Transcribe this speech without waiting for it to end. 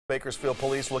Bakersfield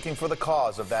police looking for the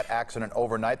cause of that accident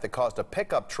overnight that caused a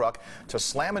pickup truck to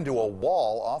slam into a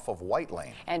wall off of White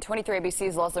Lane. And 23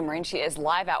 ABC's Leslie Marine, she is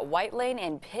live at White Lane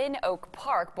in Pin Oak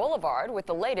Park Boulevard with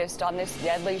the latest on this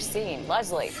deadly scene.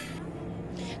 Leslie.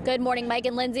 Good morning, Mike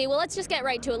and Lindsay. Well, let's just get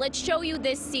right to it. Let's show you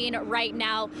this scene right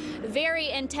now.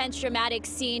 Very intense, dramatic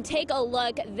scene. Take a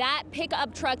look. That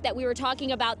pickup truck that we were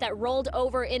talking about that rolled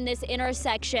over in this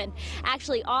intersection,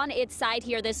 actually on its side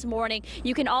here this morning.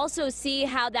 You can also see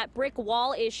how that brick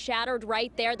wall is shattered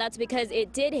right there. That's because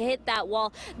it did hit that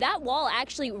wall. That wall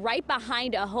actually right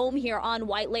behind a home here on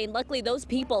White Lane. Luckily, those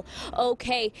people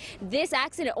okay. This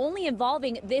accident only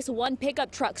involving this one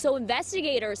pickup truck. So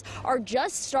investigators are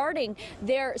just starting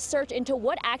their search into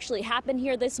what actually happened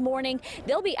here this morning.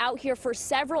 They'll be out here for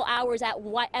several hours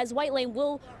as White Lane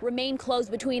will remain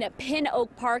closed between Pin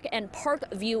Oak Park and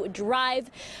Parkview Drive.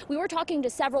 We were talking to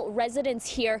several residents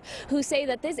here who say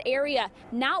that this area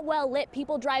not well lit.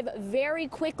 People drive very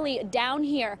quickly down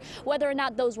here. Whether or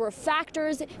not those were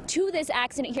factors to this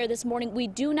accident here this morning, we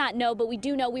do not know, but we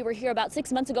do know we were here about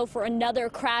 6 months ago for another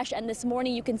crash, and this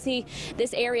morning you can see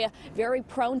this area very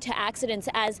prone to accidents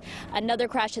as another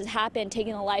crash has happened,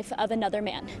 taking the life of another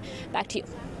man. Back to you.